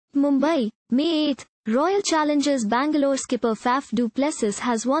Mumbai, May 8. Royal Challengers Bangalore skipper Faf du Plessis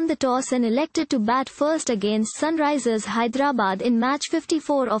has won the toss and elected to bat first against Sunrisers Hyderabad in match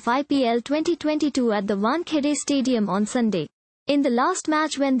 54 of IPL 2022 at the Wankhede Stadium on Sunday. In the last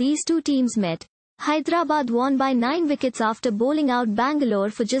match when these two teams met, Hyderabad won by 9 wickets after bowling out Bangalore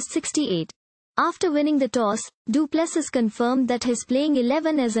for just 68. After winning the toss, du Plessis confirmed that his playing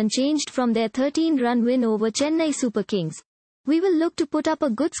 11 is unchanged from their 13-run win over Chennai Super Kings. We will look to put up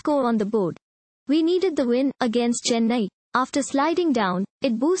a good score on the board. We needed the win against Chennai. After sliding down,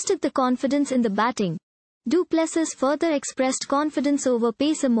 it boosted the confidence in the batting. Du Plessis further expressed confidence over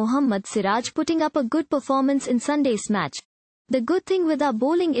pacer Mohammed Siraj putting up a good performance in Sunday's match. The good thing with our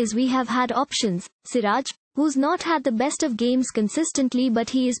bowling is we have had options. Siraj, who's not had the best of games consistently,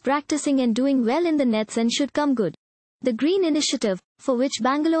 but he is practicing and doing well in the nets and should come good. The green initiative, for which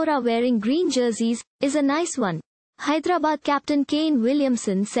Bangalore are wearing green jerseys, is a nice one. Hyderabad captain Kane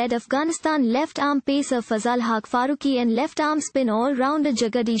Williamson said Afghanistan left-arm pacer Fazalhaq Farooqui and left-arm spin all-rounder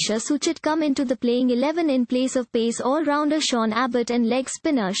Jagadeesha Suchith come into the playing 11 in place of pace all-rounder Sean Abbott and leg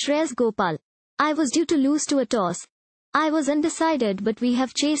spinner Shreyas Gopal. I was due to lose to a toss. I was undecided, but we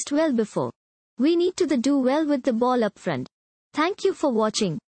have chased well before. We need to do well with the ball up front. Thank you for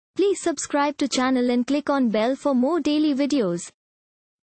watching. Please subscribe to channel and click on bell for more daily videos.